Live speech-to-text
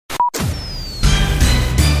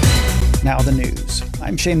Now the news.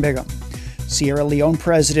 I'm Shane Bigham. Sierra Leone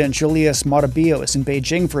President Julius Maada is in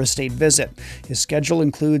Beijing for a state visit. His schedule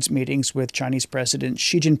includes meetings with Chinese President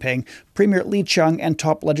Xi Jinping, Premier Li Qiang, and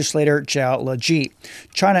top legislator Zhao Leji.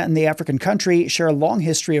 China and the African country share a long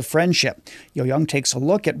history of friendship. Yo Young takes a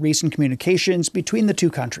look at recent communications between the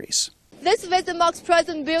two countries. This visit marks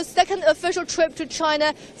President Bill's second official trip to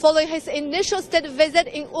China following his initial state visit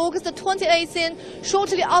in August 2018,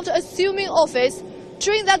 shortly after assuming office.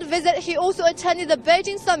 During that visit, he also attended the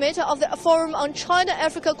Beijing summit of the Forum on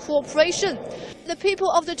China-Africa Cooperation. The people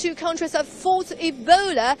of the two countries have fought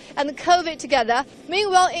Ebola and COVID together.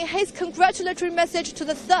 Meanwhile, in his congratulatory message to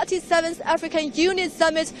the 37th African Union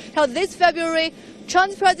Summit held this February,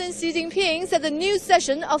 Chinese President Xi Jinping said the new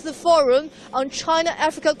session of the Forum on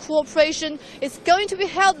China-Africa Cooperation is going to be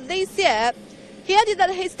held this year. He added that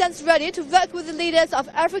he stands ready to work with the leaders of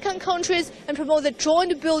African countries and promote the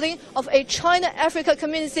joint building of a China-Africa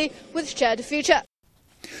community with shared future.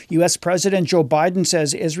 U.S. President Joe Biden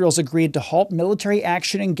says Israel's agreed to halt military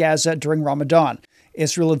action in Gaza during Ramadan.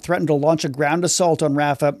 Israel had threatened to launch a ground assault on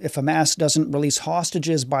Rafah if Hamas doesn't release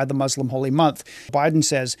hostages by the Muslim holy month. Biden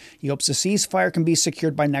says he hopes a ceasefire can be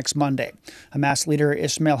secured by next Monday. Hamas leader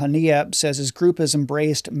Ismail Haniyeh says his group has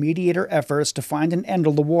embraced mediator efforts to find an end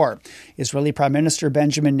to the war. Israeli Prime Minister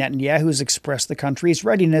Benjamin Netanyahu has expressed the country's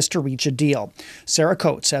readiness to reach a deal. Sarah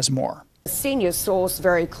Coates has more. A senior source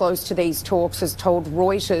very close to these talks has told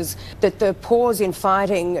Reuters that the pause in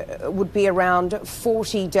fighting would be around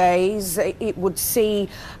 40 days. It would see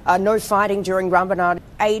no fighting during Ramadan.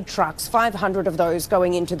 Aid trucks, 500 of those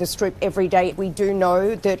going into the Strip every day. We do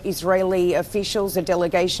know that Israeli officials, a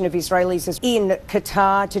delegation of Israelis, is in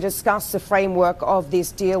Qatar to discuss the framework of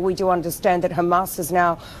this deal. We do understand that Hamas has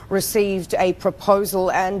now received a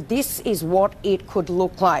proposal, and this is what it could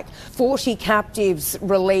look like. 40 captives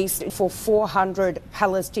released for 400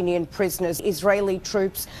 Palestinian prisoners. Israeli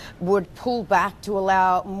troops would pull back to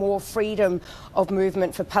allow more freedom of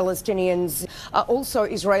movement for Palestinians. Also,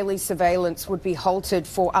 Israeli surveillance would be halted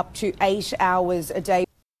for up to 8 hours a day.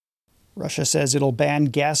 Russia says it'll ban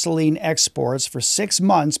gasoline exports for 6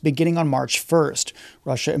 months beginning on March 1st.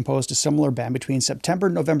 Russia imposed a similar ban between September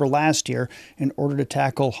and November last year in order to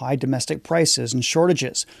tackle high domestic prices and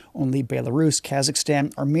shortages. Only Belarus,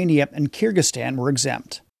 Kazakhstan, Armenia, and Kyrgyzstan were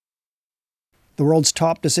exempt. The world's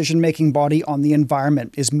top decision-making body on the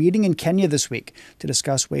environment is meeting in Kenya this week to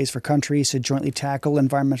discuss ways for countries to jointly tackle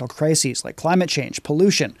environmental crises like climate change,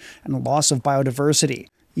 pollution, and the loss of biodiversity.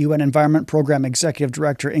 UN Environment Program Executive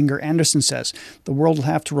Director Inger Anderson says the world will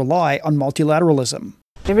have to rely on multilateralism.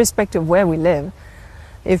 Irrespective of where we live,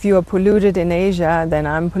 if you are polluted in Asia, then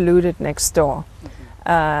I'm polluted next door.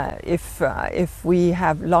 If we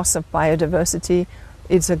have loss of biodiversity,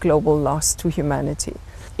 it's a global loss to humanity.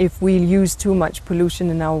 If we use too much pollution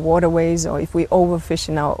in our waterways, or if we overfish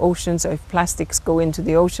in our oceans, or if plastics go into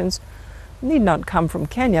the oceans, it need not come from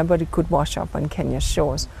Kenya, but it could wash up on Kenya's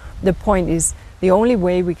shores. The point is, the only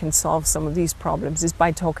way we can solve some of these problems is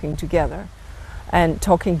by talking together. And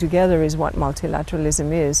talking together is what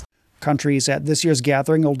multilateralism is. Countries at this year's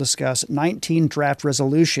gathering will discuss 19 draft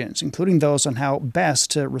resolutions, including those on how best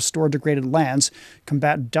to restore degraded lands,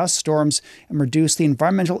 combat dust storms, and reduce the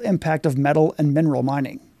environmental impact of metal and mineral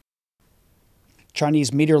mining.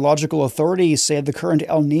 Chinese meteorological authorities say the current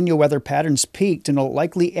El Niño weather patterns peaked and will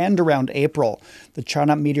likely end around April. The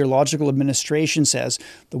China Meteorological Administration says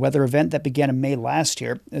the weather event that began in May last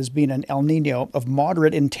year has been an El Niño of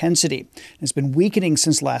moderate intensity and has been weakening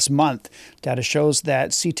since last month. Data shows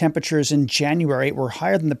that sea temperatures in January were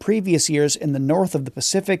higher than the previous years in the north of the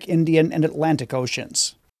Pacific, Indian, and Atlantic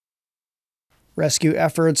Oceans. Rescue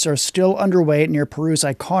efforts are still underway near Peru's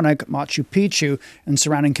iconic Machu Picchu and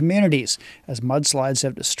surrounding communities, as mudslides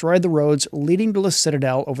have destroyed the roads leading to the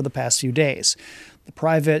citadel over the past few days. The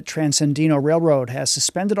private Transandino Railroad has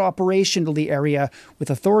suspended operation to the area, with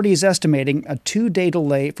authorities estimating a 2-day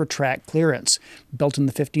delay for track clearance. Built in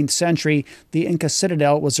the 15th century, the Inca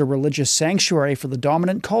citadel was a religious sanctuary for the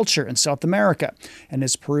dominant culture in South America and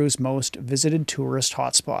is Peru's most visited tourist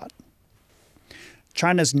hotspot.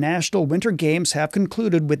 China's National Winter Games have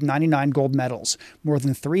concluded with 99 gold medals. More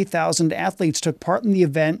than 3,000 athletes took part in the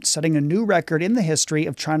event, setting a new record in the history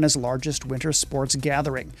of China's largest winter sports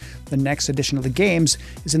gathering. The next edition of the Games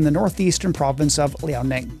is in the northeastern province of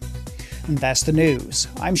Leone. And that's the news.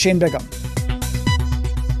 I'm Shane Bigham.